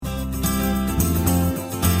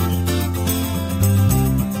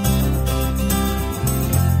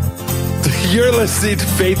You're listening to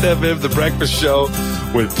Faith FM, The Breakfast Show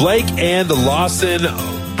with Blake and Lawson,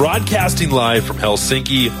 broadcasting live from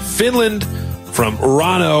Helsinki, Finland, from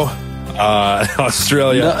Rano,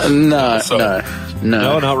 Australia. No,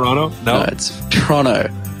 not Rano? No, it's Toronto.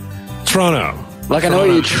 Like, I know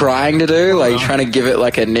what you're trying to do, like, you're trying to give it,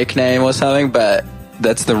 like, a nickname or something, but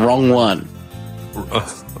that's the wrong one.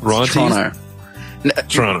 Toronto.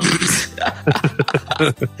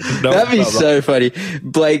 That'd be so funny.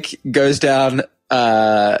 Blake goes down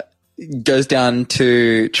to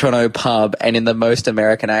Toronto pub and in the most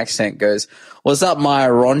American accent goes, "What's up, my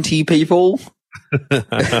Ronty people?"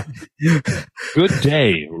 Good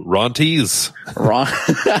day, Ronties.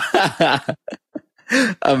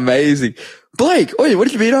 Amazing. Blake, what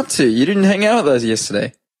have you been up to? You didn't hang out with us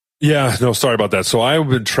yesterday. Yeah, no, sorry about that. So I've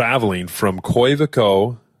been traveling from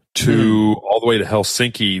Koivikko to all the way to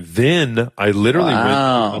Helsinki. Then I literally went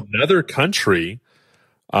to another country,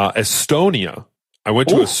 Estonia. I went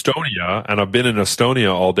to Estonia, and I've been in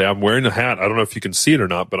Estonia all day. I'm wearing a hat. I don't know if you can see it or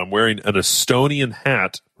not, but I'm wearing an Estonian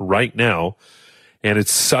hat right now. And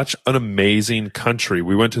it's such an amazing country.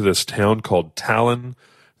 We went to this town called Tallinn.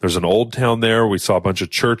 There's an old town there. We saw a bunch of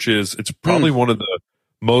churches. It's probably one of the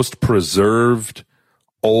most preserved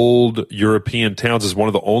old European towns. It's one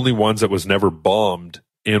of the only ones that was never bombed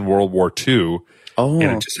in World War II. And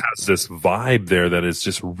it just has this vibe there that is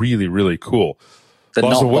just really, really cool. The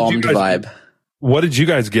not bombed vibe. What did you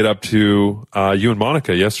guys get up to, you and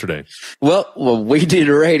Monica, yesterday? Well, we did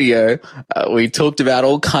radio. We talked about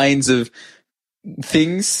all kinds of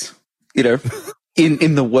things,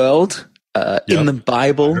 in the world, in the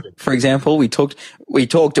Bible, for example. We talked,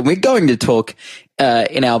 and we're going to talk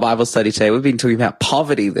in our Bible study today. We've been talking about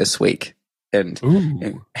poverty this week. And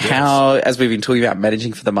how, as we've been talking about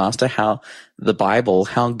managing for the master, how the Bible,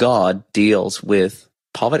 how God deals with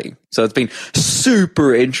poverty. So it's been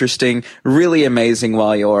super interesting, really amazing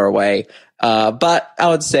while you're away. But I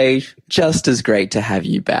would say just as great to have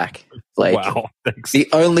you back. Like, wow, thanks. The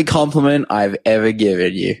only compliment I've ever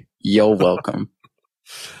given you. You're welcome.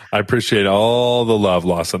 I appreciate all the love,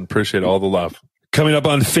 Lawson. Appreciate all the love. Coming up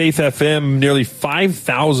on Faith FM, nearly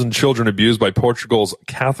 5,000 children abused by Portugal's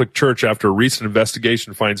Catholic Church after a recent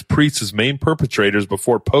investigation finds priests as main perpetrators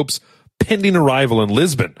before Pope's pending arrival in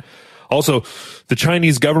Lisbon. Also, the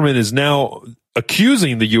Chinese government is now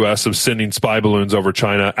accusing the U.S. of sending spy balloons over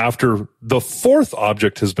China after the fourth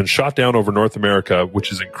object has been shot down over North America,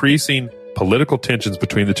 which is increasing political tensions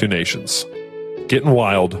between the two nations. Getting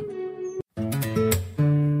wild.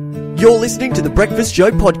 You're listening to the Breakfast Show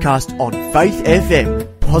podcast on Faith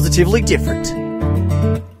FM. Positively different.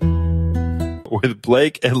 With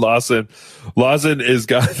Blake and Lawson. Lawson has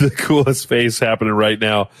got the coolest face happening right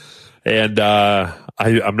now. And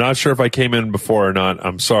I'm not sure if I came in before or not.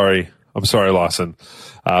 I'm sorry, Lawson.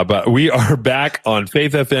 But we are back on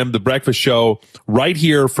Faith FM, the breakfast show, right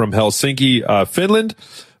here from Helsinki, Finland.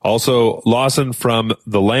 Also, Lawson from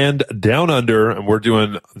the land down under, and we're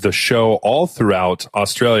doing the show all throughout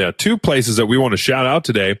Australia. Two places that we want to shout out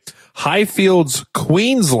today. Highfields,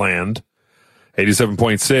 Queensland,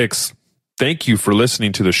 87.6. Thank you for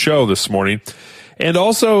listening to the show this morning. And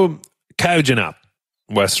also, Kaujana,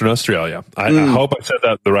 Western Australia. I hope I said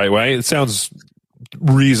that the right way. It sounds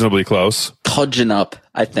reasonably close. Kojonup,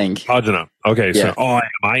 I think. Kojonup. Okay, yeah. So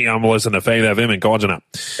I'm listening to Faith FM and Kojonup.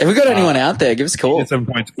 If we got anyone out there, give us a call.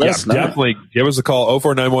 Definitely. Give us a call,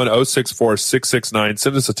 0491-064-669.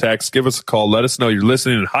 Send us a text. Give us a call. Let us know you're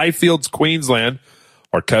listening in Highfields, Queensland,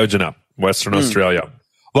 or Kojonup, Western Australia.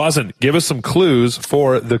 Lawson, give us some clues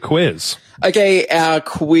for the quiz. Okay, our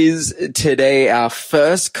quiz today, our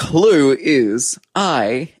first clue is,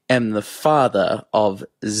 I am the father of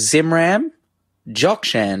Zimram,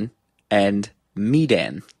 Jokshan, and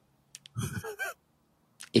Medan.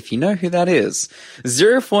 If you know who that is,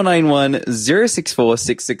 0491 064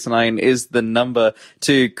 669 is the number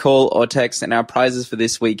to call or text. And our prizes for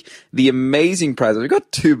this week, the amazing prizes. We've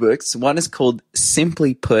got two books. One is called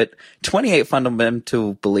Simply Put, 28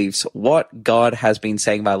 Fundamental Beliefs, What God Has Been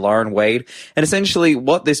Saying by Lauren Wade. And essentially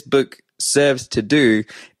what this book serves to do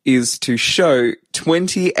is to show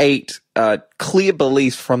 28 clear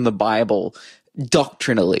beliefs from the Bible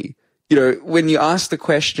doctrinally. When you ask the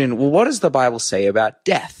question, well, what does the Bible say about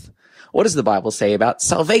death? What does the Bible say about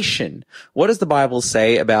salvation? What does the Bible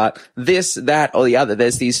say about this, that, or the other?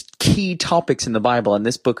 There's these key topics in the Bible, and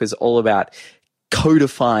this book is all about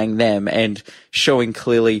codifying them and showing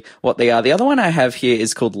clearly what they are. The other one I have here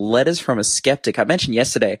is called Letters from a Skeptic. I mentioned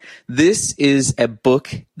yesterday, this is a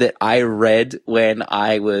book that I read when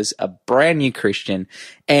I was a brand new Christian,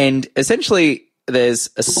 and essentially there's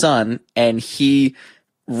a son, and he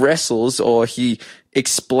wrestles, or he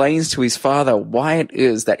explains to his father why it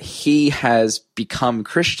is that he has become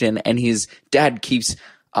Christian, and his dad keeps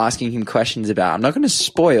asking him questions about. I'm not going to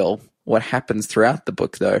spoil what happens throughout the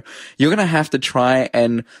book, though. You're going to have to try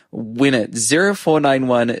and win it.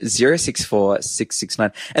 0491 064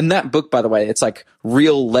 669. And that book, by the way, it's like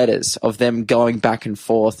real letters of them going back and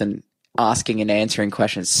forth and asking and answering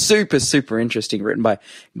questions. Super, super interesting, written by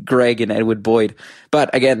Greg and Edward Boyd.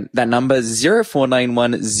 But again, that number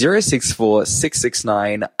 0491 064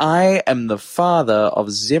 669. I am the father of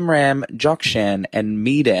Zimram, Jokshan, and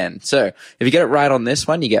Medan. So if you get it right on this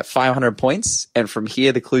one, you get 500 points. And from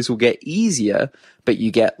here, the clues will get easier, but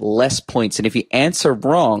you get less points. And if you answer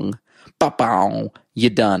wrong, you're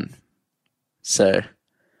done. So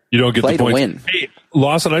you don't get play the to points. win. Hey,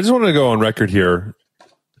 Lawson, I just want to go on record here.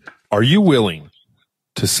 Are you willing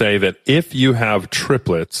to say that if you have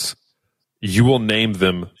triplets, you will name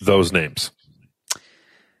them those names?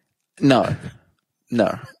 No,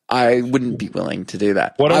 I wouldn't be willing to do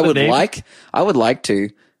that. What are I the would names? I would like to.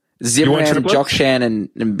 want Zimram, triplets? Jokshan,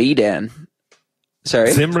 and Medan.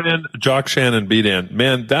 Sorry. Zimran, Jokshan, and Bedan.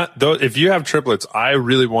 Man, if you have triplets, I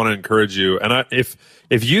really want to encourage you. And if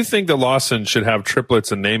you think that Lawson should have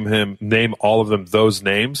triplets and name all of them those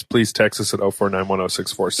names, please text us at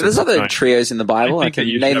 0491064669. There's other trios in the Bible. I think that can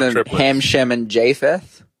you should name have them triplets. Ham, Shem, and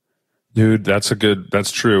Japheth. Dude, that's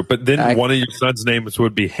true. But then one of your sons' names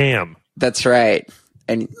would be Ham. That's right.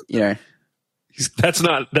 And, That's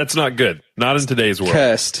not good. Not in today's world.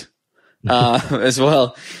 cursed as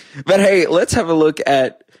well. But hey, let's have a look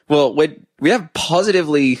at, we have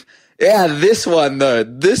positively, this one though.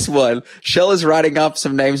 This one, Shell is writing up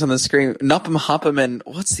some names on the screen. Nupham, Hupham, and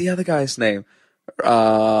what's the other guy's name?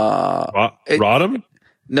 Rodham?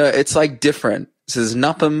 No, it's like different. It says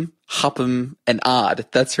Nupham, Hupham, and Ard.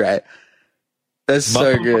 That's right. That's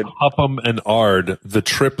so good. Hupham and Ard, the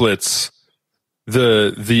triplets,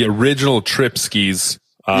 the original Tripskis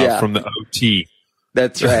from the OT.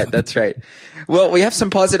 That's right. That's right. Well, we have some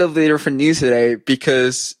positively different news today,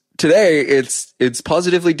 because today it's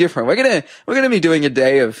positively different. We're gonna be doing a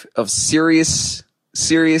day of serious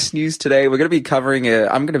news today. We're gonna be covering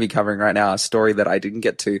I'm gonna be covering right now a story that I didn't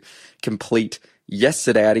get to complete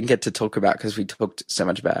yesterday. I didn't get to talk about because we talked so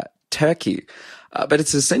much about Turkey. But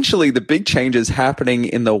it's essentially the big changes happening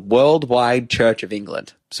in the worldwide Church of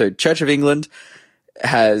England. So Church of England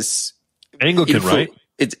has Anglican, right?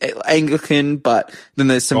 It's Anglican, but then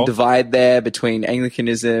there's some divide there between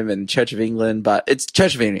Anglicanism and Church of England, but it's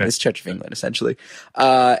Church of England. It's Church of England, essentially.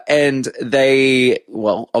 And they,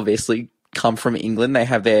 obviously come from England. They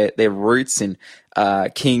have their roots in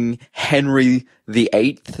King Henry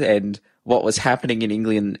VIII and what was happening in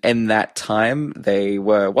England in that time. They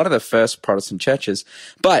were one of the first Protestant churches,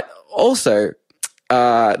 but also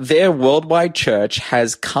their worldwide church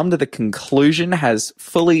has come to the conclusion, has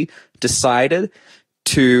fully decided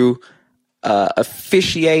to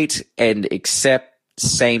officiate and accept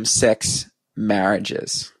same-sex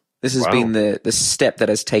marriages. This has been the step that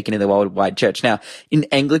has taken in the worldwide church. Now,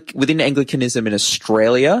 within Anglicanism in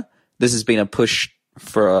Australia, this has been a push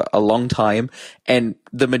for a long time, and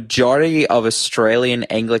the majority of Australian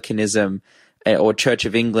Anglicanism or Church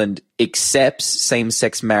of England accepts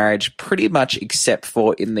same-sex marriage pretty much except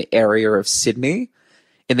for in the area of Sydney.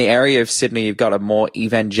 In the area of Sydney, you've got a more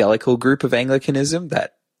evangelical group of Anglicanism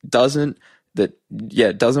that doesn't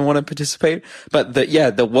want to participate. But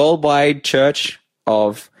the worldwide church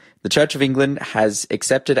of the Church of England has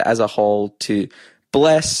accepted as a whole to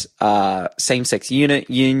bless same-sex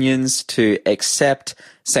unions, to accept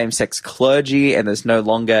same-sex clergy, and there's no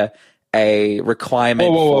longer a requirement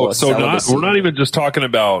for celibacy. We're not even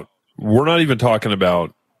talking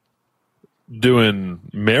about doing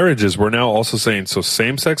marriages. We're now also saying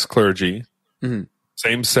same-sex clergy,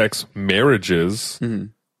 same-sex marriages,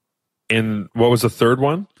 and what was the third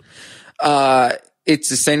one?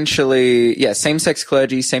 It's essentially same-sex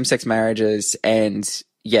clergy, same-sex marriages, and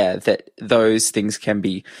that those things can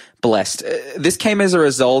be blessed. This came as a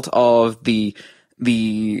result of the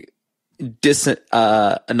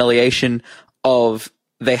annihilation of.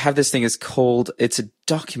 They have this thing. It's a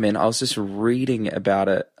document. I was just reading about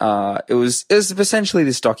it. It was essentially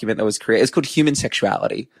this document that was created. It's called Human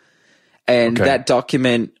Sexuality, and that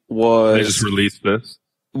document was. They just released this.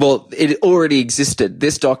 Well, it already existed.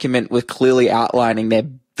 This document was clearly outlining the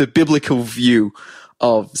biblical view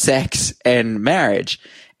of sex and marriage.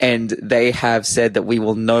 And they have said that we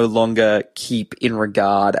will no longer keep in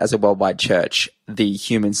regard as a worldwide church the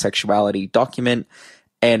human sexuality document.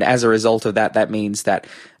 And as a result of that, that means that,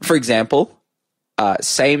 for example,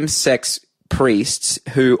 same-sex priests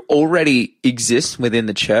who already exist within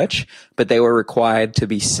the church, but they were required to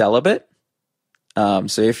be celibate.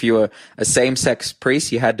 So if you were a same-sex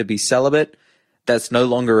priest, you had to be celibate. That's no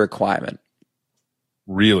longer a requirement.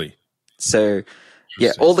 Really? So,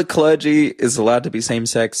 yeah, all the clergy is allowed to be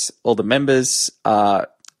same-sex. All the members are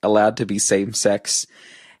allowed to be same-sex.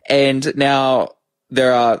 And now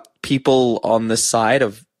there are people on the side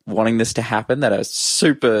of wanting this to happen that are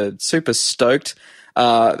super, super stoked.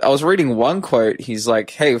 I was reading one quote. He's like,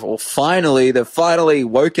 hey, well, they've finally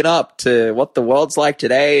woken up to what the world's like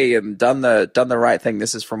today and done the right thing.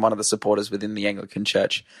 This is from one of the supporters within the Anglican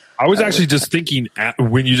Church. I was actually just thinking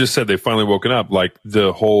when you just said they finally woken up, like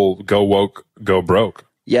the whole go woke, go broke.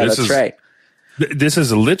 Yeah, that's right. This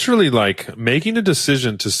is literally like making a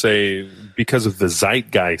decision to say, because of the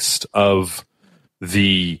zeitgeist of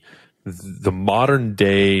the modern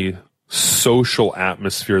day social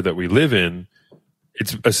atmosphere that we live in,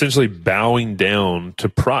 it's essentially bowing down to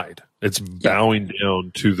pride. It's bowing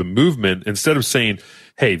down to the movement instead of saying,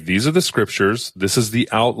 hey, these are the scriptures. This is the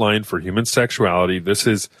outline for human sexuality. This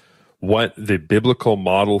is what the biblical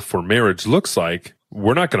model for marriage looks like.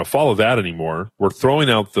 We're not going to follow that anymore. We're throwing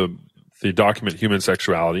out the document Human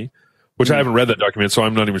Sexuality, which I haven't read that document, so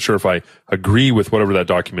I'm not even sure if I agree with whatever that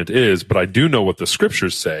document is, but I do know what the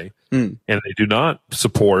scriptures say, and they do not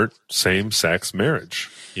support same-sex marriage.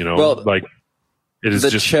 You know, it is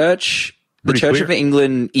the Church clear. of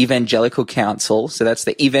England Evangelical Council, so that's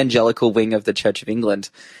the evangelical wing of the Church of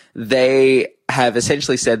England, they have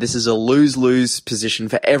essentially said this is a lose-lose position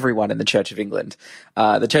for everyone in the Church of England.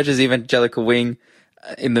 The Church's evangelical wing,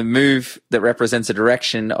 in the move that represents a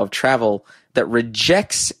direction of travel that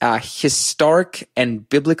rejects our historic and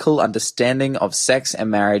biblical understanding of sex and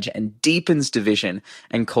marriage and deepens division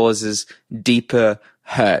and causes deeper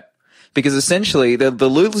hurt. Because essentially the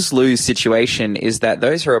lose-lose situation is that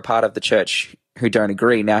those who are a part of the church who don't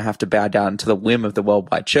agree now have to bow down to the whim of the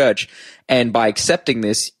worldwide church. And by accepting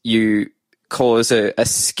this, you cause a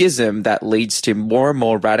schism that leads to more and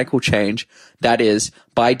more radical change that is,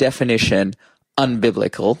 by definition,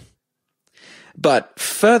 unbiblical. But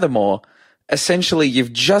furthermore, essentially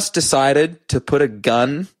you've just decided to put a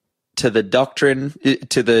gun to the doctrine, you've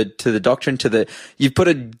put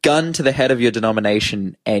a gun to the head of your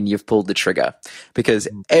denomination and you've pulled the trigger, because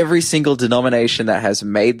every single denomination that has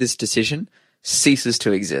made this decision ceases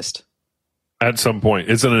to exist. At some point.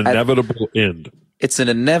 It's an inevitable end. It's an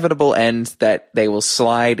inevitable end that they will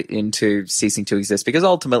slide into ceasing to exist, because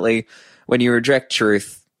ultimately when you reject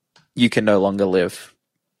truth, you can no longer live.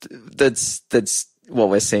 That's what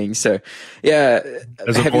we're seeing. So, yeah,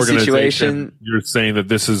 as an heavy organization, situation. you're saying that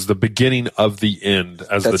this is the beginning of the end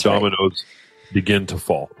as the dominoes begin to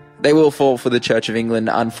fall. They will fall for the Church of England,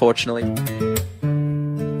 unfortunately.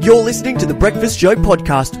 You're listening to the Breakfast Show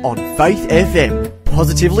podcast on Faith FM.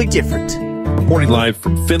 Positively different. Reporting live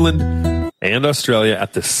from Finland and Australia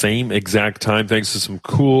at the same exact time, thanks to some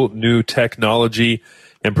cool new technology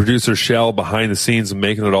and producer Shell behind the scenes and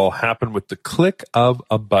making it all happen with the click of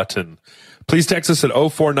a button. Please text us at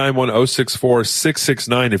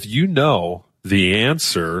 0491-064-669 if you know the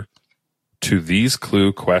answer to these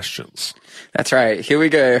clue questions. That's right. Here we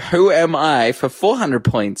go. Who am I? For 400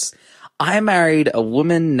 points, I married a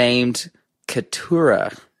woman named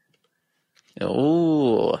Keturah.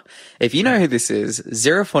 Oh, if you know who this is,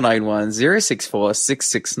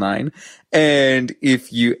 0491-064-669. And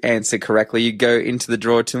if you answer correctly, you go into the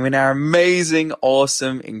draw to win our amazing,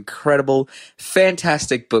 awesome, incredible,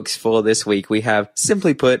 fantastic books for this week. We have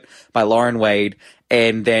Simply Put by Lauren Wade.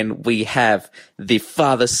 And then we have the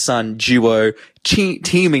father-son duo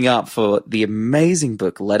teaming up for the amazing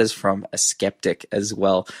book, Letters from a Skeptic, as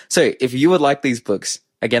well. So if you would like these books,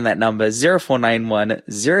 again, that number,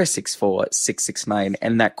 0491-064-669.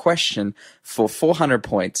 And that question for 400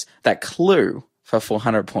 points, that clue for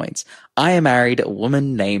 400 points. I married a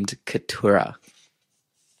woman named Keturah.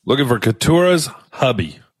 Looking for Keturah's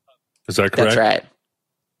hubby. Is that correct? That's right.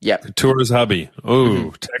 Yep. Keturah's hubby.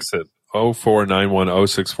 Oh, text it.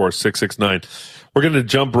 0491-064-669. We're going to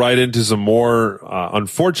jump right into some more,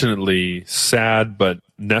 unfortunately, sad but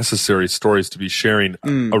necessary stories to be sharing.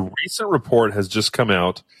 A recent report has just come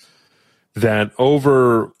out that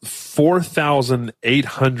over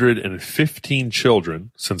 4,815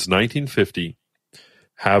 children since 1950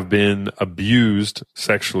 have been abused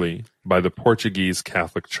sexually by the Portuguese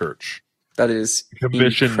Catholic Church. That is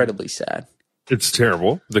incredibly sad. It's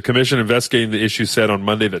terrible. The commission investigating the issue said on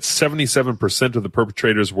Monday that 77% of the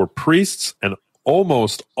perpetrators were priests and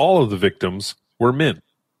almost all of the victims were men,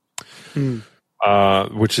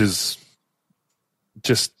 which is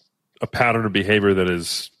just a pattern of behavior that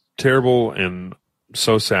is terrible and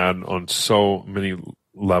so sad on so many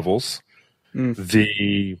levels.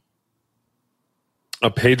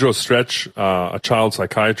 Pedro Stretch, a child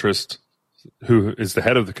psychiatrist who is the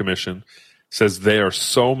head of the commission, says they are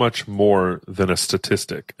so much more than a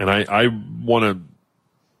statistic. And I want to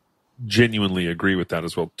genuinely agree with that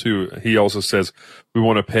as well, too. He also says, we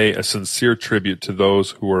want to pay a sincere tribute to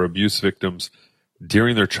those who are abuse victims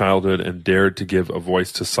during their childhood and dared to give a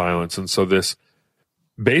voice to silence. And so this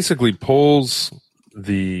basically pulls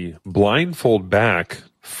the blindfold back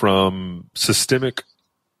from systemic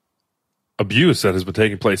abuse that has been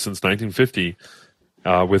taking place since 1950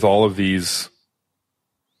 with all of these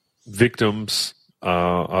victims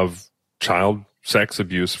of child sex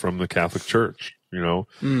abuse from the Catholic Church.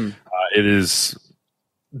 It is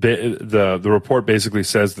the report basically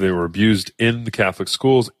says they were abused in the Catholic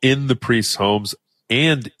schools, in the priests' homes,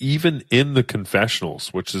 and even in the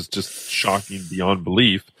confessionals, which is just shocking beyond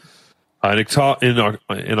belief. In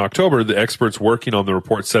October, the experts working on the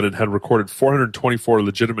report said it had recorded 424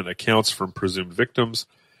 legitimate accounts from presumed victims,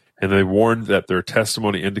 and they warned that their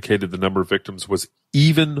testimony indicated the number of victims was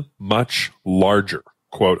even much larger,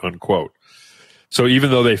 quote unquote. So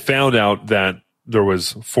even though they found out that there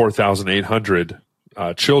was 4,800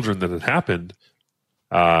 children that had happened,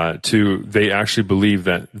 they actually believe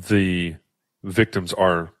that the victims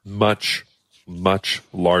are much, much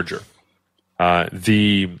larger.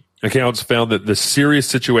 The accounts found that the serious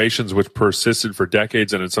situations which persisted for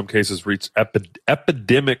decades and in some cases reached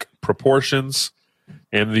epidemic proportions,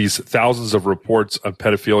 and these thousands of reports of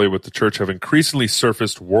pedophilia with the church have increasingly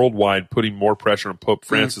surfaced worldwide, putting more pressure on Pope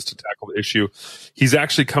Francis to tackle the issue. He's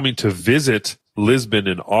actually coming to visit Lisbon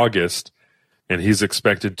in August, and he's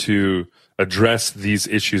expected to address these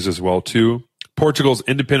issues as well, too. Portugal's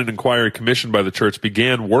independent inquiry commissioned by the church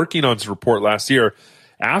began working on its report last year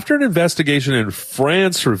after an investigation in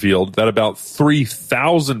France revealed that about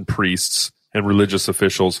 3,000 priests and religious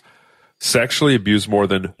officials sexually abused more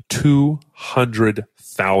than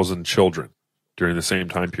 200,000 children during the same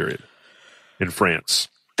time period in France.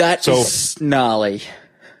 Is gnarly.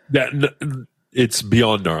 It's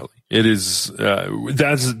beyond gnarly. It is.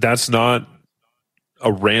 That's not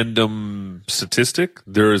a random statistic.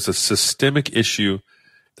 There is a systemic issue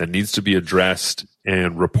that needs to be addressed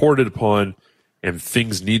and reported upon, and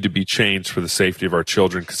things need to be changed for the safety of our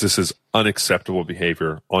children, because this is unacceptable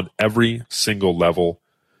behavior on every single level,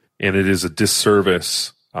 and it is a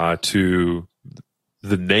disservice to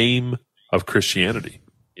the name of Christianity.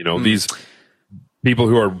 These people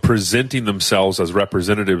who are presenting themselves as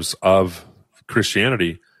representatives of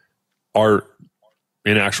Christianity are,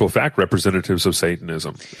 in actual fact, representatives of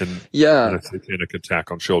Satanism and a satanic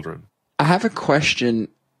attack on children. I have a question.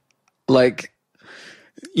 There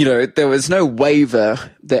was no waiver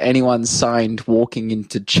that anyone signed walking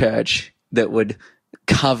into church that would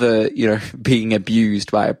cover, being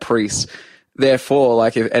abused by a priest.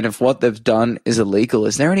 Therefore, if what they've done is illegal,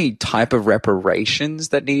 is there any type of reparations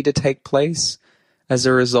that need to take place as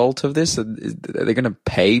a result of this? Are they going to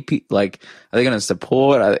pay people? Are they going to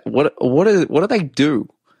support? What do they do?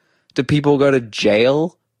 Do people go to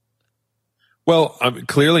jail? Well,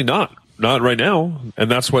 clearly not right now,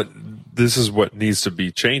 and this is what needs to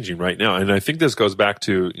be changing right now. And I think this goes back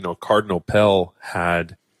to, Cardinal Pell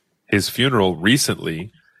had his funeral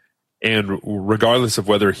recently, and regardless of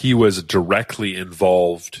whether he was directly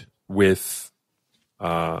involved with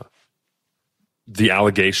the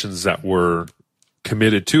allegations that were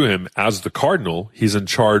committed to him as the cardinal, he's in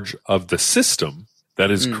charge of the system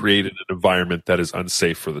that has created an environment that is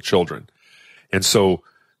unsafe for the children. And so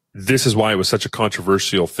this is why it was such a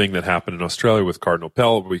controversial thing that happened in Australia with Cardinal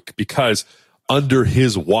Pell, because under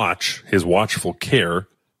his watchful care,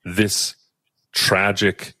 this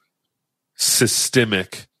tragic,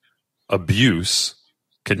 systemic abuse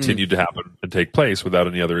continued to happen and take place without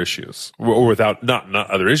any other issues, or without not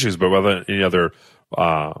other issues, but without any other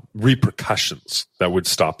repercussions that would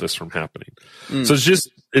stop this from happening. So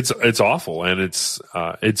it's awful, and it's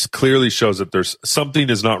clearly shows that there's something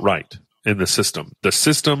is not right in the system. The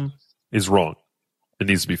system is wrong. It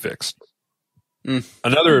needs to be fixed.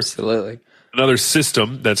 Absolutely. Another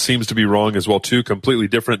system that seems to be wrong as well, too, completely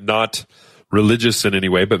different, not religious in any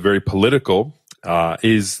way, but very political,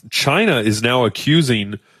 is China is now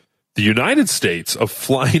accusing the United States of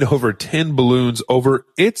flying over 10 balloons over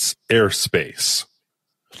its airspace.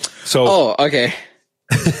 So, okay.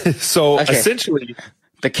 Essentially,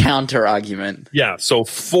 the counter argument. Yeah. So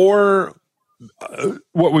 4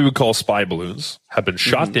 what we would call spy balloons have been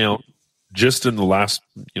shot down just in the last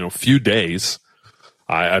few days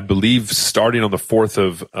I believe starting on the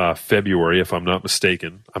 4th of February, if I'm not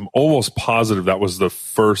mistaken. I'm almost positive that was the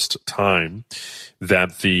first time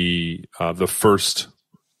that the first,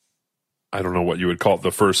 I don't know what you would call it,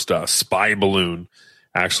 the first spy balloon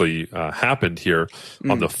actually happened here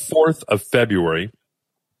on the 4th of February,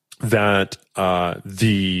 that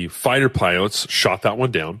the fighter pilots shot that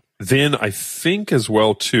one down. Then I think as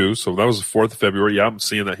well too, so that was the 4th of February. Yeah, I'm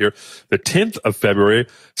seeing that here. The 10th of February,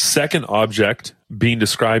 second object being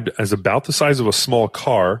described as about the size of a small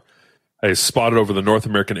car is spotted over the North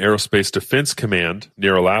American Aerospace Defense Command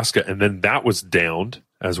near Alaska, and then that was downed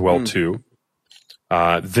as well too.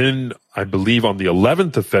 Then I believe on the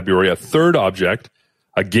 11th of February, a third object,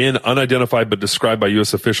 again unidentified but described by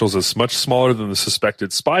U.S. officials as much smaller than the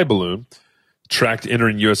suspected spy balloon, tracked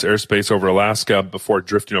entering U.S. airspace over Alaska before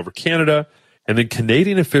drifting over Canada. And then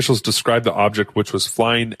Canadian officials described the object, which was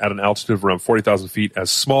flying at an altitude of around 40,000 feet, as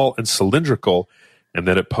small and cylindrical, and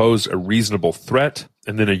that it posed a reasonable threat.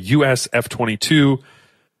 And then a U.S. F-22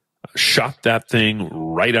 shot that thing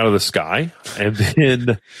right out of the sky. And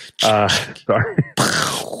then,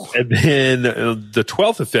 and then the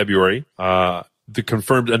 12th of February, they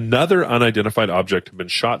confirmed another unidentified object had been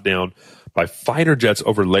shot down by fighter jets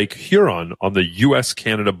over Lake Huron on the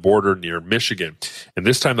U.S.-Canada border near Michigan. And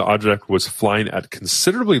this time the object was flying at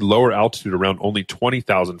considerably lower altitude, around only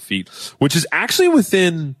 20,000 feet, which is actually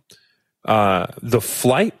within the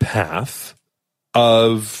flight path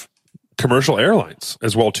of commercial airlines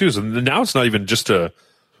as well, too. So now it's not even just like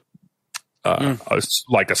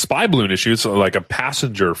a spy balloon issue. It's like a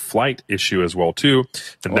passenger flight issue as well, too.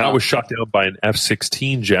 And that was shot down by an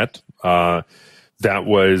F-16 jet that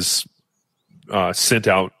was sent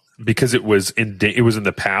out because it was in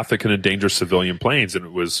the path that can endanger civilian planes, and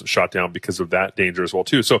it was shot down because of that danger as well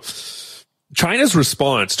too. So China's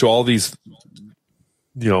response to all these,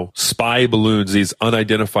 spy balloons, these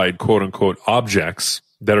unidentified quote unquote objects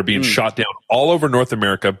that are being shot down all over North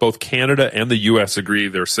America, both Canada and the U.S. agree.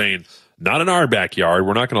 They're saying, not in our backyard.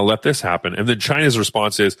 We're not going to let this happen. And then China's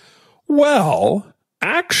response is, well,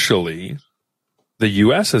 actually, the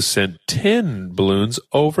U.S. has sent 10 balloons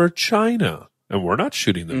over China, and we're not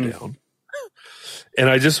shooting them down. And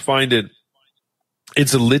I just find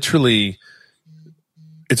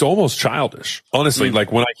it's almost childish. Honestly,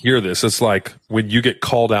 like when I hear this, it's like when you get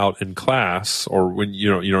called out in class, or when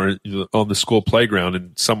you're on the school playground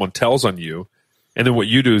and someone tells on you, and then what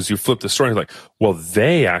you do is you flip the story like, well,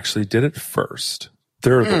 they actually did it first.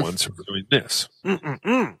 They're the ones who are doing this. They're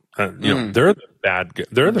the bad guys.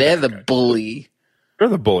 They're the bully. They're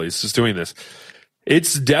the bullies just doing this.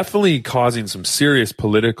 It's definitely causing some serious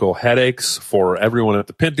political headaches for everyone at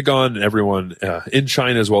the Pentagon and everyone in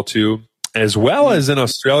China as well too, as well as in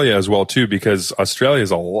Australia as well too, because Australia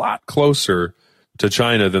is a lot closer to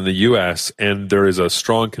China than the U.S., and there is a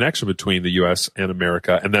strong connection between the U.S. and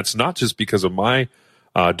America, and that's not just because of my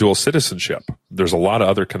dual citizenship. There's a lot of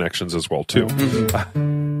other connections as well too.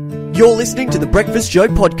 You're listening to the Breakfast Show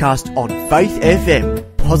podcast on Faith FM.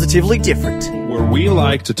 Positively different. Where we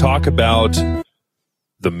like to talk about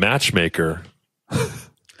the matchmaker.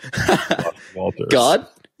 God?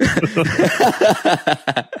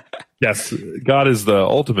 Yes, God is the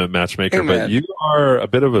ultimate matchmaker, but you are a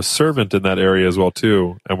bit of a servant in that area as well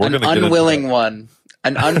too. And we're going to get an unwilling one.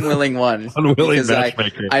 Unwilling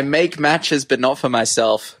matchmaker. I make matches, but not for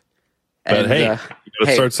myself. But you got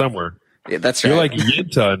to start somewhere. Yeah, that's right. You're like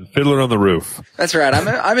Yinta and Fiddler on the Roof. That's right.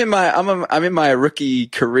 I'm in my rookie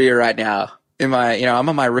career right now. I'm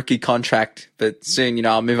on my rookie contract, but soon,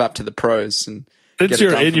 I'll move up to the pros. And since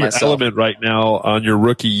you're in your element right now on your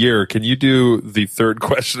rookie year, can you do the third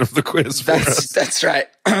question of the quiz for us? That's right.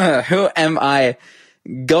 Who am I?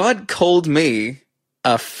 God called me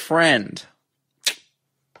a friend.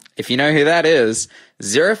 If you know who that is,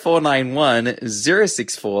 0491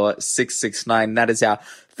 064 669. That is our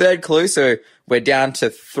third clue. So we're down to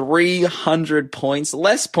 300 points.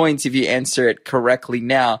 Less points if you answer it correctly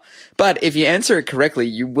now. But if you answer it correctly,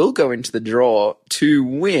 you will go into the draw to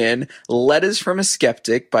win Letters from a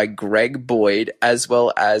Skeptic by Greg Boyd, as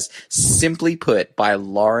well as Simply Put by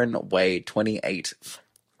Lauren Wade, 28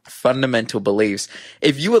 Fundamental Beliefs.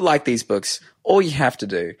 If you would like these books, all you have to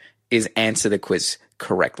do is answer the quiz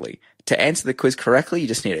correctly. To answer the quiz correctly, you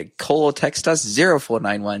just need to call or text us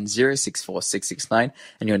 0491 064 669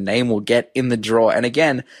 and your name will get in the draw. And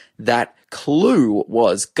again, that clue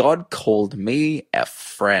was God called me a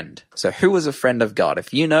friend. So who was a friend of God?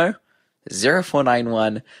 If you know,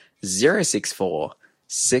 0491 064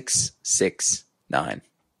 669.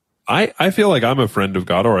 I feel like I'm a friend of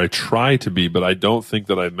God, or I try to be, but I don't think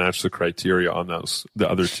that I match the criteria on the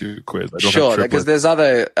other two quiz. I don't Sure, have because there's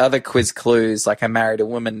other quiz clues, like I married a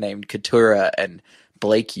woman named Keturah, and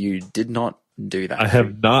Blake, you did not do that. I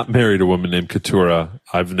have not married a woman named Keturah.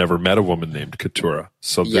 I've never met a woman named Keturah.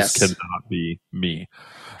 So Yes. this cannot be me.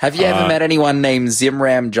 Have you ever met anyone named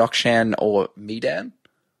Zimram, Jokshan, or Medan?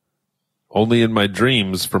 Only in my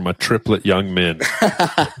dreams from a triplet young men.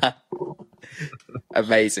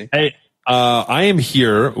 Amazing. Hey, I am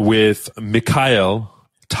here with Mikhail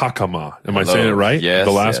Takama. Am I saying it right? Yes,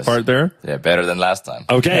 the last yes. part there? Yeah, better than last time.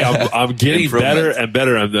 Okay, I'm getting Improvement. better and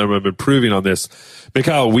better. I'm improving on this.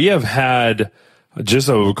 Mikhail, we have had just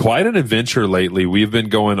quite an adventure lately. We've been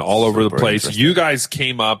going all over the Super place. interesting. You guys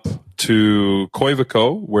came up to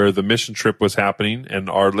Koivisto, where the mission trip was happening, and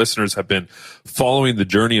our listeners have been following the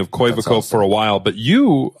journey of Koivisto awesome. for a while. But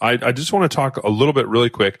I just want to talk a little bit really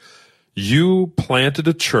quick. You planted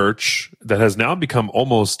a church that has now become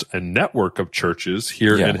almost a network of churches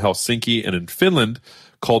here Yeah. in Helsinki and in Finland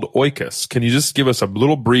called Oikos. Can you just give us a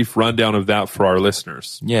little brief rundown of that for our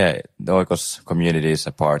listeners? Yeah, the Oikos community is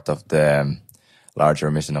a part of the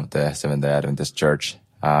larger mission of the Seventh-day Adventist Church.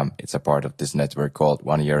 It's a part of this network called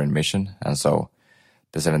 1 Year in Mission. And so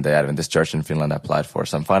the Seventh-day Adventist Church in Finland applied for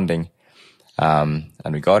some funding.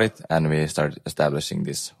 And we got it, and we started establishing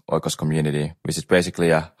this Oikos community, which is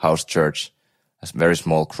basically a house church, a very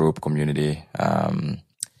small group community,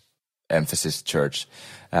 emphasis church.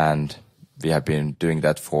 And we have been doing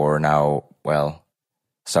that for now,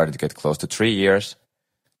 started to get close to 3 years.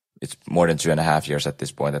 It's more than 2.5 years at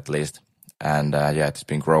this point, at least. And it's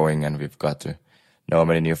been growing, and we've got to know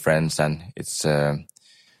many new friends, and it's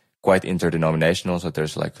quite interdenominational. So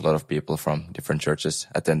there's like a lot of people from different churches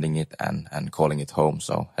attending it and calling it home.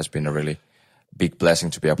 So has been a really big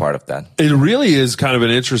blessing to be a part of that. It really is kind of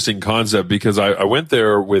an interesting concept because I went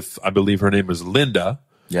there with, I believe her name is Linda.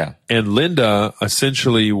 Yeah. And Linda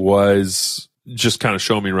essentially was just kind of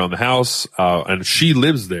showing me around the house. And she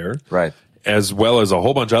lives there. Right. As well as a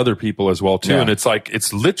whole bunch of other people as well too. Yeah. And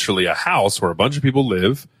it's literally a house where a bunch of people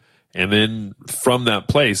live. And then from that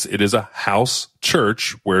place, it is a house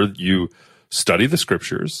church where you study the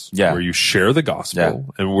scriptures, Yeah. where you share the gospel,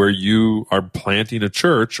 Yeah. and where you are planting a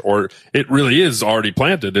church, or it really is already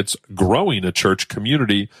planted. It's growing a church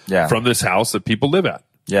community Yeah. from this house that people live at.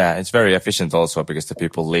 Yeah, it's very efficient also because the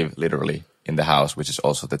people live literally in the house, which is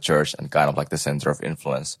also the church and kind of like the center of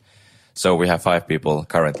influence. So we have 5 people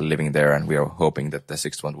currently living there, and we are hoping that the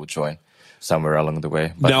 6th one will join somewhere along the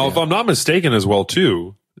way. But Now, if I'm not mistaken as well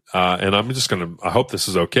too, and I'm just I hope this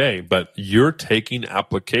is okay, but you're taking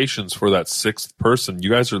applications for that 6th person. You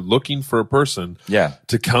guys are looking for a person Yeah.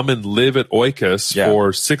 to come and live at Oikos Yeah.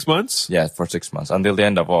 for 6 months? Yeah, for 6 months until the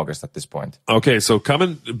end of August at this point. Okay, so come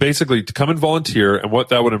and volunteer, and what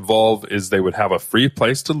that would involve is they would have a free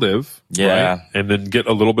place to live, Yeah. right? And then get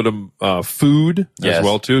a little bit of food as Yes.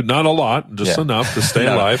 well too. Not a lot, just Yeah. enough to stay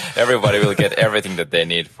No, alive. Everybody will get everything that they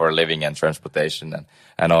need for living and transportation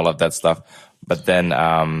and all of that stuff. But then,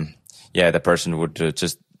 the person would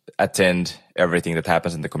just attend everything that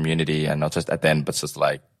happens in the community, and not just attend, but just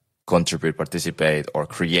like contribute, participate, or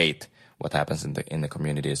create what happens in the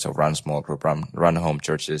community. So run small group, run home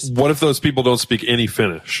churches. What if those people don't speak any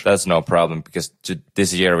Finnish? That's no problem because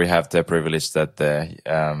this year we have the privilege that the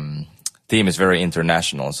team is very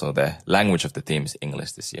international. So the language of the team is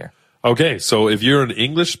English this year. Okay, so if you're an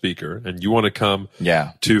English speaker and you want to come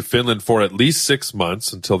Yeah. to Finland for at least 6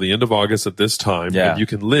 months until the end of August at this time, Yeah. and you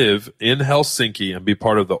can live in Helsinki and be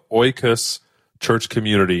part of the Oikos church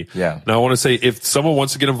community. Yeah. Now, I want to say, if someone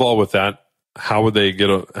wants to get involved with that, how would they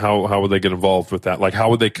how would they get involved with that? Like, how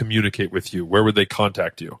would they communicate with you? Where would they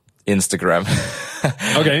contact you? Instagram.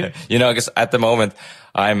 Okay. Because at the moment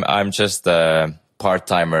I'm just a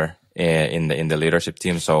part-timer in the leadership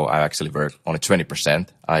team, so I actually work only 20%.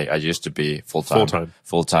 I used to be full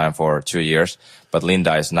time for 2 years, but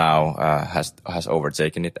Linda is now has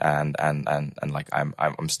overtaken it, and like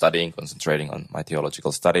I'm studying, concentrating on my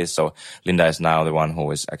theological studies. So Linda is now the one who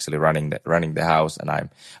is actually running the house, and I'm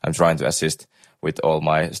trying to assist with all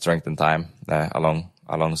my strength and time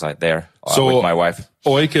alongside there with my wife.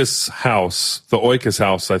 Oikos House, the Oikos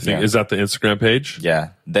House, I think, Yeah. is that the Instagram page?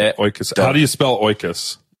 Yeah, the Oikos. How do you spell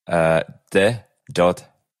Oikos? the.oikos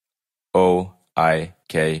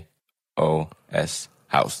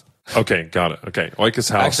house. Okay, got it. Okay,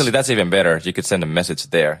 Oikos House. Actually, that's even better. You could send a message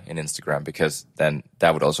there in Instagram, because then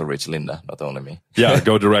that would also reach Linda, not only me. yeah,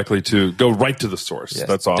 go right to the source. Yes.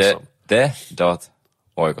 That's awesome.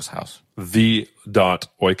 The.oikos house.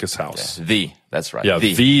 The.oikos house. That's right. Yeah,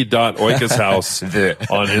 the.oikos house The.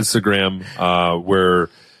 on Instagram, where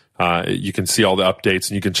You can see all the updates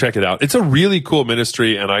and you can check it out. It's a really cool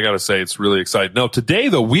ministry, and I got to say, it's really exciting. Now, today,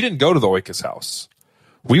 though, we didn't go to the Oikos house.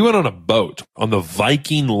 We went on a boat on the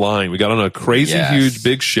Viking Line. We got on a crazy, huge,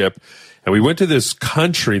 big ship, and we went to this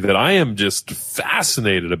country that I am just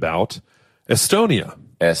fascinated about, Estonia.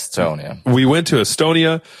 We went to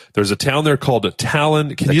Estonia. There's a town there called Tallinn.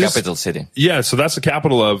 The capital city. Yeah, so that's the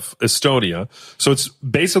capital of Estonia. So it's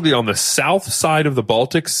basically on the south side of the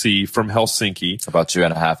Baltic Sea from Helsinki. About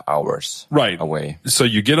 2.5 hours away. So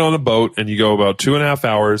you get on a boat and you go about 2.5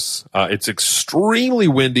 hours. It's extremely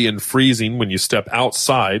windy and freezing when you step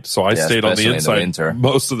outside. So I stayed on the inside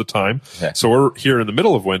most of the time. Yeah. So we're here in the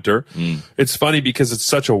middle of winter. It's funny because it's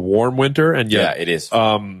such a warm winter, and yet it is.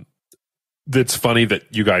 It's funny that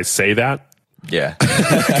you guys say that. Yeah.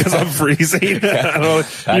 Because I'm freezing.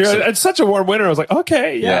 It's such a warm winter. I was like,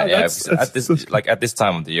 okay, At this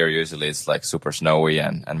time of the year, usually it's like super snowy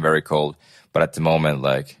and very cold. But at the moment,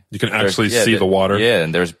 like, you can actually see the water. Yeah,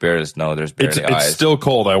 and there's barely snow. There's barely ice. It's still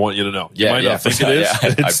cold. I want you to know. You might not think it is.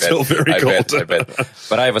 It's still very cold. I bet.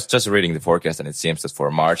 But I was just reading the forecast, and it seems that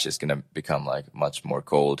for March it's going to become like much more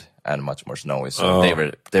cold and much more snowy. So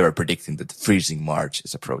they were predicting that the freezing March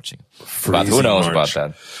is approaching. But who knows about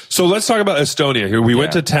that? So let's talk about Estonia here. We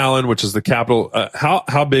went to Tallinn, which is the capital.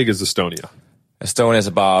 How big is Estonia? Estonia is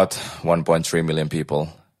about 1.3 million people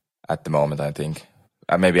at the moment, I think.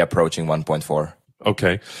 Maybe approaching 1.4.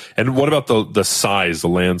 Okay. And what about the size, the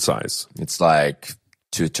land size? It's like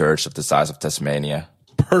 2/3 of the size of Tasmania.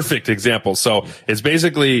 Perfect example. So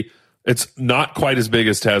it's not quite as big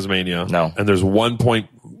as Tasmania. No. And there's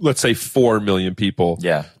 4 million people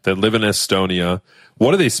that live in Estonia.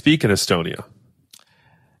 What do they speak in Estonia?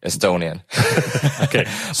 Estonian. Okay.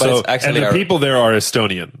 So, and the people there are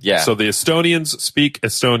Estonian. Yeah. So the Estonians speak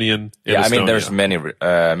Estonian in Estonia. I mean, there's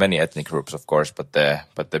many ethnic groups, of course, but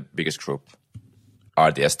the biggest group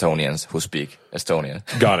are the Estonians who speak Estonian.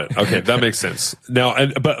 Got it. Okay. That makes sense. Now,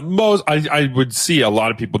 but I would see a lot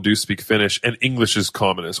of people do speak Finnish, and English is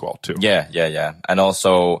common as well, too. Yeah. And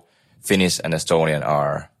also Finnish and Estonian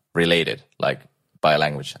are related, like by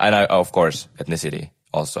language. And of course, ethnicity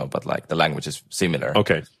also, but like the language is similar.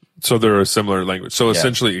 Okay. So they're a similar language. So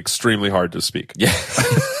essentially extremely hard to speak. Yeah.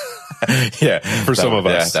 Yeah. For some of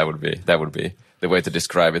us. Yeah, that would be the way to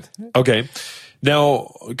describe it. Okay.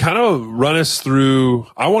 Now, kind of run us through,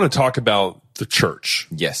 I want to talk about the church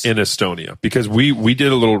in Estonia, because we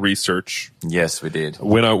did a little research. Yes, we did.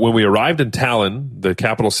 When we arrived in Tallinn, the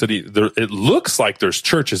capital city, it looks like there's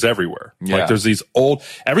churches everywhere. Yeah. Like there's these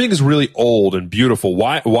everything is really old and beautiful.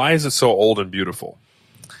 Why is it so old and beautiful?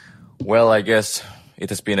 Well, I guess it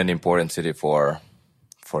has been an important city for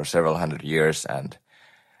several hundred years, but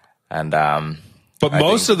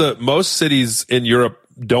most cities in Europe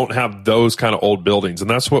don't have those kind of old buildings, and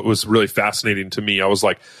that's what was really fascinating to me. I was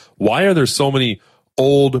like, why are there so many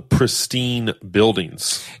old, pristine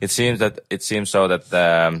buildings? It seems so that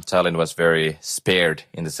Tallinn was very spared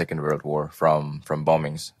in the Second World War from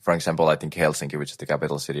bombings. For example, I think Helsinki, which is the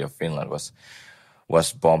capital city of Finland,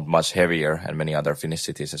 was bombed much heavier, and many other Finnish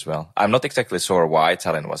cities as well. I'm not exactly sure why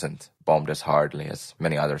Tallinn wasn't bombed as hardly as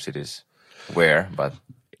many other cities were, but...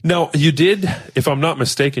 Now, you did, if I'm not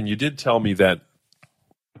mistaken, you did tell me that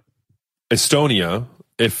Estonia,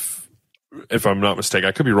 if I'm not mistaken,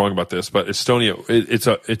 I could be wrong about this, but Estonia,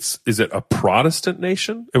 is it a Protestant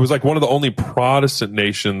nation? It was like one of the only Protestant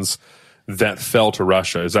nations that fell to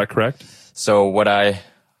Russia. Is that correct? So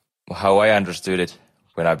how I understood it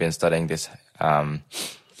when I've been studying this,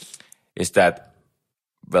 is that,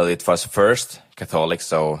 well, it was first Catholic,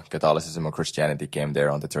 so Catholicism or Christianity came there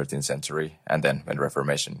on the 13th century, and then when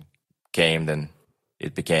Reformation came, then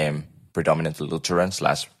it became predominantly Lutheran /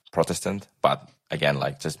 Protestant, but again,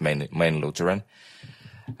 like just main Lutheran.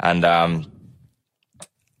 And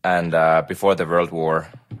before the World War,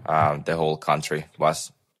 the whole country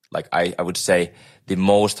was, like, I would say, the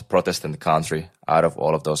most Protestant country out of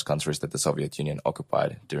all of those countries that the Soviet Union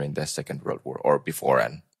occupied during the Second World War, or before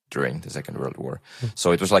and during the Second World War.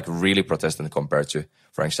 So it was like really Protestant compared to,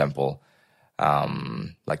 for example,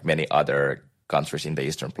 like many other countries in the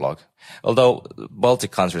Eastern Bloc. Although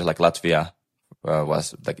Baltic countries like Latvia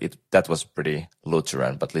was like that was pretty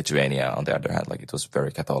Lutheran, but Lithuania, on the other hand, like it was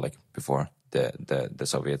very Catholic before the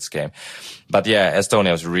Soviets came. But yeah,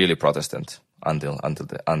 Estonia was really Protestant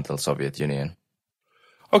until Soviet Union.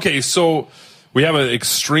 Okay, so we have an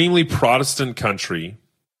extremely Protestant country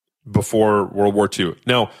before World War II.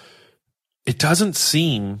 Now, it doesn't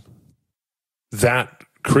seem that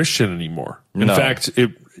Christian anymore. In fact,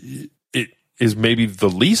 it is maybe the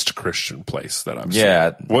least Christian place that I've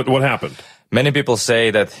seen. What happened? Many people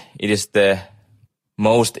say that it is the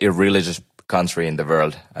most irreligious country in the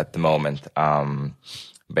world at the moment.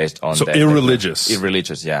 Based on irreligious.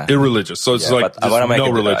 Irreligious, yeah. Irreligious. So it's like no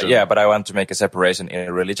religion. But I want to make a separation.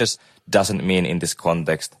 Irreligious doesn't mean in this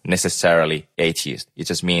context necessarily atheist. It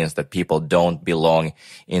just means that people don't belong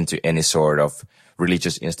into any sort of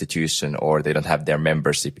religious institution, or they don't have their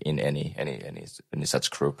membership in any such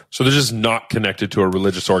group. So they're just not connected to a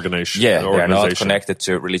religious organization. Yeah, they're not connected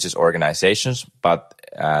to religious organizations, but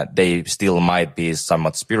they still might be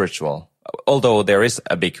somewhat spiritual. Although there is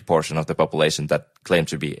a big portion of the population that claim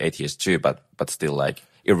to be atheists too, but still, like,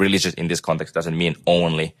 irreligious in this context doesn't mean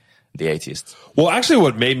only the atheists. Well, actually,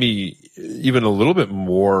 what made me even a little bit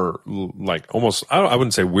more, like, almost, I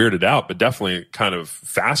wouldn't say weirded out, but definitely kind of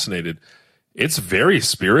fascinated. It's very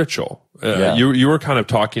spiritual. You were kind of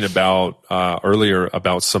talking about earlier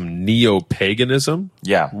about some neo-paganism.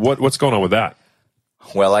 Yeah. What's going on with that?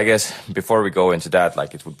 Well, I guess before we go into that,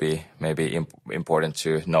 like, it would be maybe important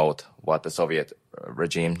to note what the Soviet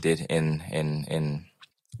regime did in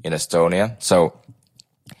Estonia. So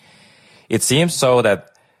it seems so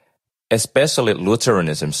that especially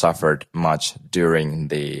Lutheranism suffered much during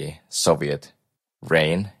the Soviet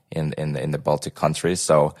reign in the Baltic countries.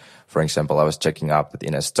 So, for example, I was checking up that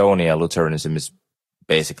in Estonia, Lutheranism is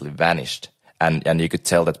basically vanished. And you could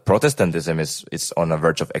tell that Protestantism is on the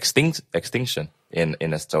verge of extinction in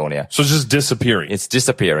Estonia. So it's just disappearing. It's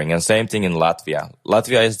disappearing. And same thing in Latvia.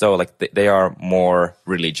 Latvia is, though, like, they are more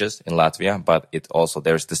religious in Latvia, but it also,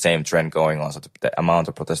 there's the same trend going on. So the amount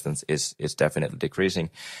of Protestants is definitely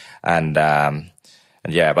decreasing. And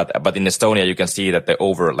yeah, but in Estonia, you can see that the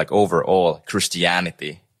overall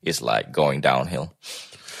Christianity is, like, going downhill.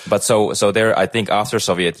 But so there, I think after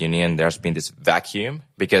Soviet Union, there's been this vacuum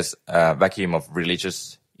of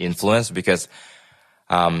religious influence, because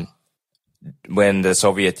when the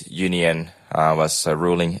Soviet Union was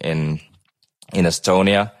ruling in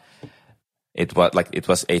Estonia, it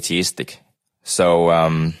was atheistic. So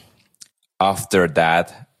after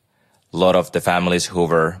that, a lot of the families who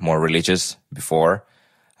were more religious before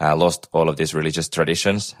lost all of these religious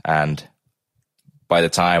traditions, and by the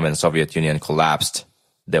time when the Soviet Union collapsed,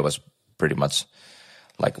 there was pretty much,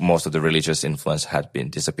 like, most of the religious influence had been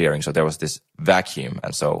disappearing. So there was this vacuum.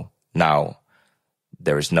 And so now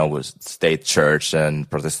there is no state church, and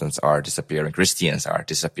Protestants are disappearing. Christians are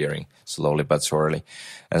disappearing slowly but surely.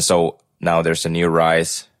 And so now there's a new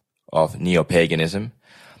rise of neo-paganism.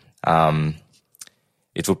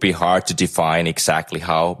 It would be hard to define exactly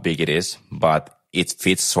how big it is, but it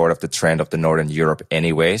fits sort of the trend of the Northern Europe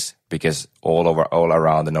anyways, because all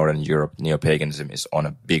around the Northern Europe, neo-paganism is on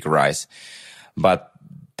a big rise. But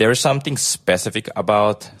there is something specific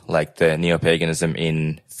about, like, the neo-paganism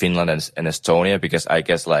in Finland and Estonia, because I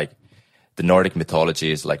guess, like, the Nordic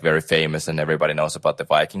mythology is, like, very famous and everybody knows about the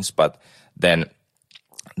Vikings. But then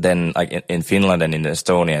like, in Finland and in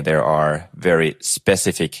Estonia, there are very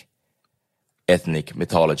specific ethnic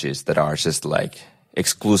mythologies that are just, like,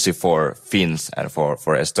 exclusive for Finns and for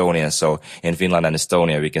Estonians. So in Finland and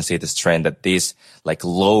Estonia, we can see this trend that these, like,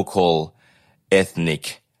 local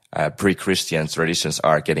ethnic pre-Christian traditions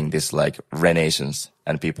are getting this, like, renaissance,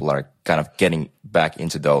 and people are kind of getting back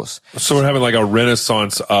into those. So we're having, like, a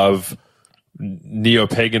renaissance of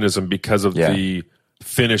neo-paganism because of the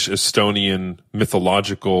Finnish Estonian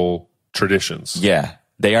mythological traditions. Yeah,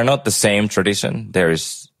 they are not the same tradition. There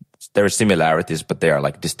are similarities, but they are,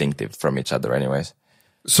 like, distinctive from each other anyways.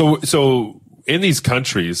 So in these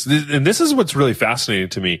countries, and this is what's really fascinating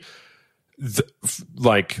to me,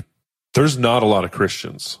 like, there's not a lot of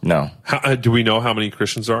Christians. No. Do we know how many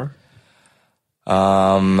Christians are?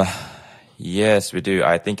 Yes, we do.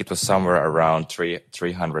 I think it was somewhere around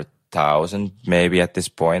 300,000 maybe at this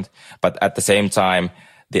point. But at the same time,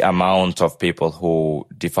 the amount of people who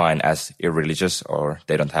define as irreligious, or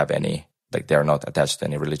they don't have any, like, they're not attached to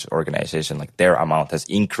any religious organization, like, their amount has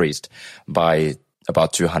increased by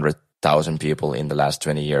about 200,000 people in the last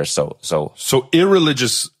 20 years. So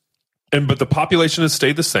irreligious, but the population has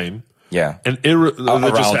stayed the same. Yeah. And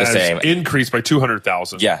irreligious around the has same. Increased by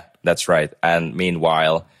 200,000. Yeah, that's right. And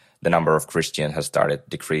meanwhile, the number of Christians has started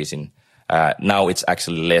decreasing. Now it's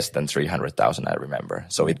actually less than 300,000, I remember.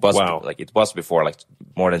 So it was it was before, like,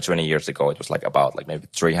 more than 20 years ago, it was, like, about, like, maybe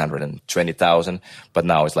 320,000, but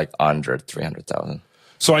now it's, like, under 300,000.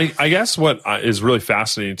 So I guess what is really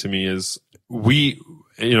fascinating to me is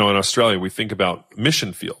in Australia, we think about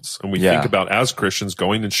mission fields, and we think about, as Christians,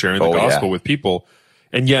 going and sharing the gospel with people.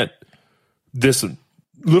 And yet this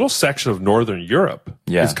little section of Northern Europe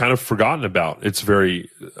is kind of forgotten about. It's very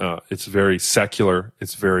secular.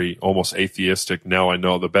 It's very almost atheistic. Now I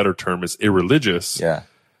know the better term is irreligious. Yeah.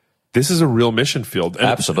 this is a real mission field. And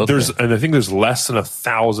absolutely. And I think there's less than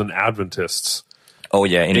 1,000 Adventists. Oh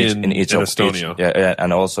yeah, in each of Estonia. Yeah,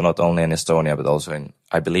 and also not only in Estonia, but also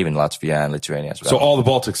I believe in Latvia and Lithuania as well. So all the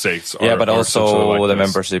Baltic states are, but also like the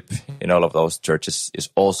membership in all of those churches is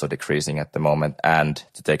also decreasing at the moment. And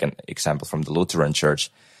to take an example from the Lutheran Church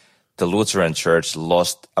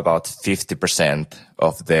lost about 50%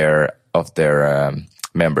 of their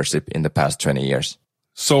membership in the past 20 years.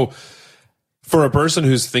 So for a person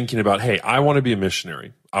who's thinking about, hey, I want to be a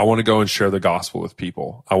missionary, I want to go and share the gospel with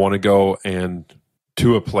people, I want to go and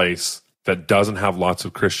to a place that doesn't have lots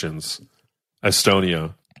of Christians,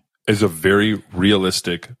 Estonia is a very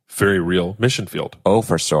realistic, very real mission field. Oh,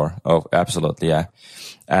 for sure. Oh, absolutely, yeah.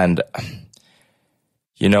 And,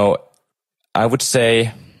 I would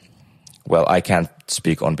say, well, I can't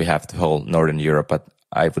speak on behalf of the whole Northern Europe, but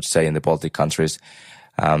I would say in the Baltic countries,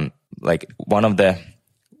 like one of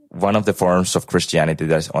the forms of Christianity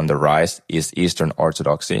that is on the rise is Eastern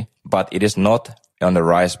Orthodoxy, but it is not on the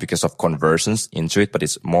rise because of conversions into it, but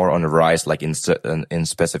it's more on the rise like in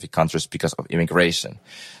specific countries because of immigration.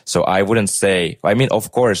 So I wouldn't say, I mean,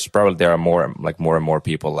 of course, probably there are more and more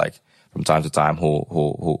people like from time to time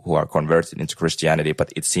who are converted into Christianity,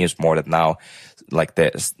 but it seems more that now like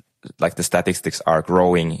the statistics are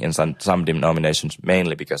growing in some denominations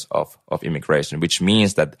mainly because of immigration, which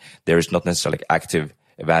means that there is not necessarily active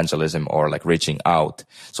evangelism or like reaching out.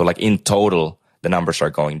 So like in total, the numbers are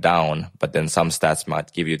going down, but then some stats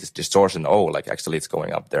might give you this distortion. Oh, like actually it's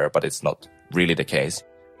going up there, but it's not really the case.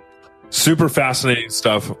 Super fascinating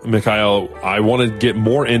stuff, Mikhail. I want to get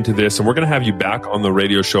more into this, and we're going to have you back on the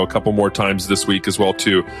radio show a couple more times this week as well,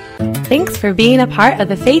 too. Thanks for being a part of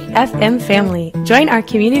the Faith FM family. Join our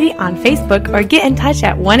community on Facebook or get in touch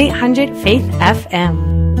at 1-800-FAITH-FM.